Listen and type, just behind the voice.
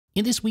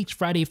In this week's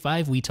Friday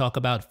 5, we talk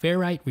about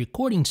Ferrite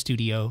Recording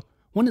Studio,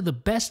 one of the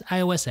best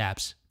iOS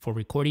apps for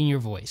recording your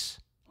voice.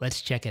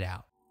 Let's check it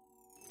out.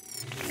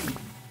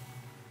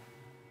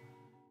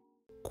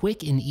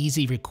 Quick and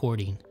easy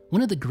recording.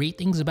 One of the great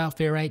things about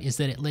Ferrite is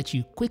that it lets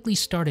you quickly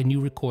start a new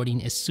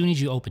recording as soon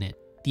as you open it.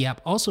 The app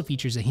also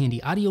features a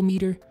handy audio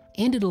meter,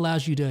 and it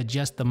allows you to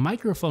adjust the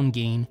microphone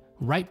gain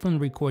right from the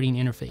recording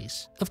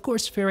interface. Of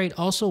course, Ferrite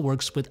also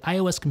works with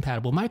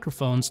iOS-compatible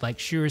microphones like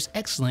Shure's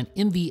excellent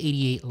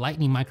MV88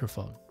 Lightning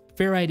microphone.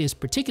 Ferrite is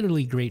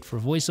particularly great for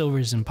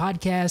voiceovers and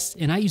podcasts,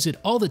 and I use it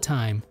all the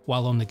time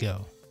while on the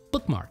go.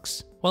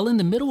 Bookmarks. While in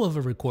the middle of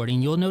a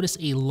recording, you'll notice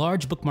a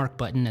large bookmark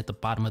button at the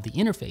bottom of the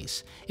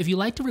interface. If you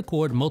like to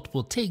record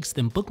multiple takes,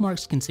 then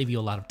bookmarks can save you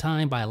a lot of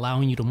time by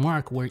allowing you to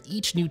mark where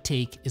each new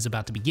take is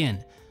about to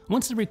begin.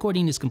 Once the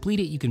recording is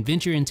completed, you can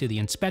venture into the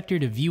inspector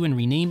to view and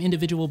rename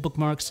individual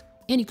bookmarks,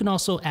 and you can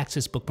also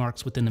access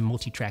bookmarks within the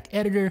multi-track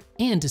editor,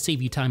 and to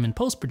save you time in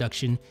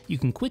post-production, you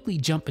can quickly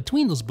jump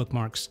between those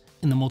bookmarks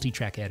in the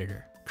multi-track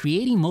editor.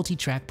 Creating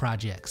multi-track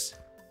projects.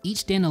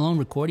 Each standalone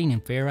recording in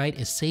Ferrite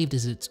is saved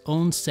as its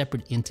own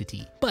separate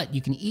entity, but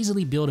you can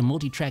easily build a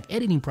multi-track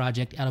editing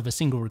project out of a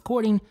single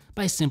recording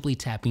by simply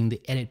tapping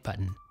the edit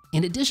button.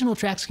 And additional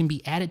tracks can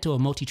be added to a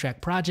multi-track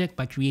project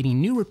by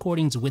creating new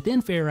recordings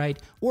within Ferrite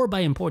or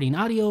by importing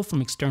audio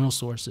from external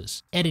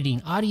sources.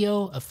 Editing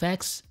audio,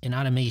 effects, and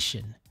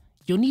automation.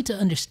 You'll need to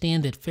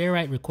understand that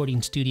Ferrite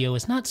Recording Studio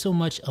is not so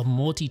much a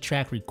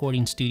multi-track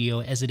recording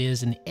studio as it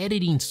is an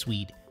editing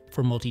suite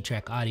for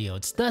multi-track audio.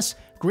 It's thus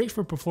great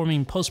for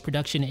performing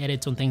post-production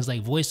edits on things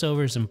like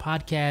voiceovers and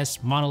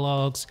podcasts,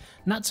 monologues,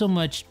 not so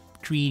much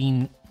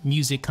creating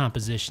music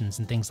compositions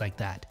and things like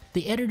that.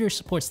 The editor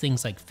supports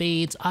things like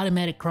fades,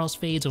 automatic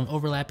crossfades on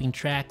overlapping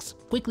tracks,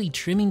 quickly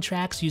trimming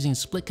tracks using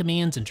split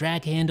commands and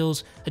drag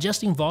handles,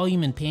 adjusting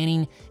volume and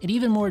panning, and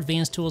even more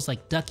advanced tools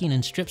like ducking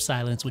and strip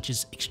silence, which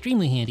is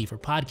extremely handy for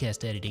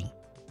podcast editing.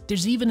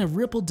 There's even a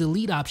ripple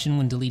delete option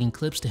when deleting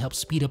clips to help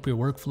speed up your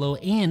workflow,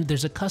 and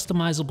there's a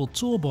customizable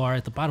toolbar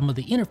at the bottom of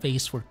the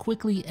interface for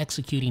quickly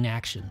executing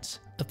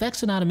actions.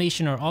 Effects and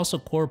automation are also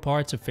core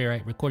parts of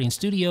Ferrite Recording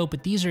Studio,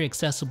 but these are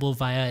accessible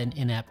via an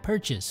in-app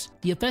purchase.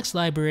 The effects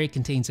library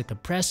contains a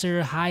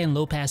compressor, high and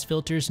low pass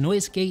filters,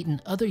 noise gate, and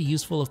other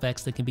useful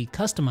effects that can be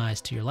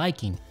customized to your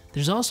liking.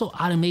 There's also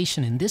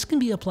automation, and this can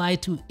be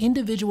applied to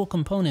individual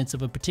components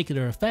of a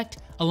particular effect,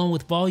 along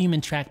with volume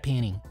and track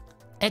panning.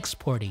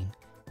 Exporting.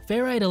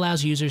 Ferrite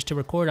allows users to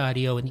record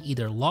audio in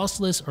either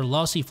lossless or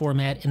lossy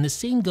format, and the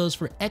same goes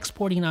for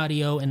exporting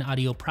audio and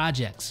audio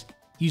projects.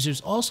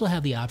 Users also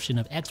have the option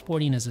of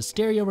exporting as a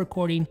stereo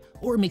recording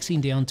or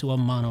mixing down to a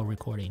mono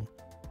recording.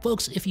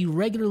 Folks, if you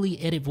regularly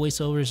edit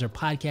voiceovers or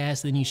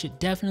podcasts, then you should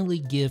definitely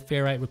give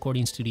Ferrite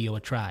Recording Studio a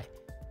try.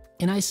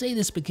 And I say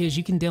this because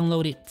you can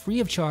download it free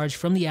of charge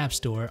from the App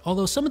Store,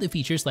 although some of the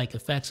features like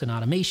effects and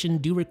automation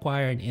do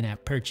require an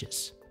in-app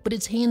purchase. But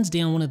it's hands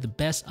down one of the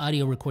best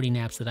audio recording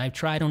apps that I've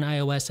tried on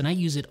iOS, and I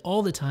use it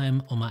all the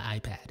time on my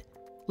iPad.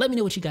 Let me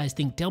know what you guys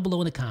think down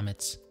below in the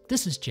comments.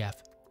 This is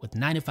Jeff with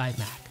 9 to 5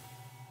 Mac.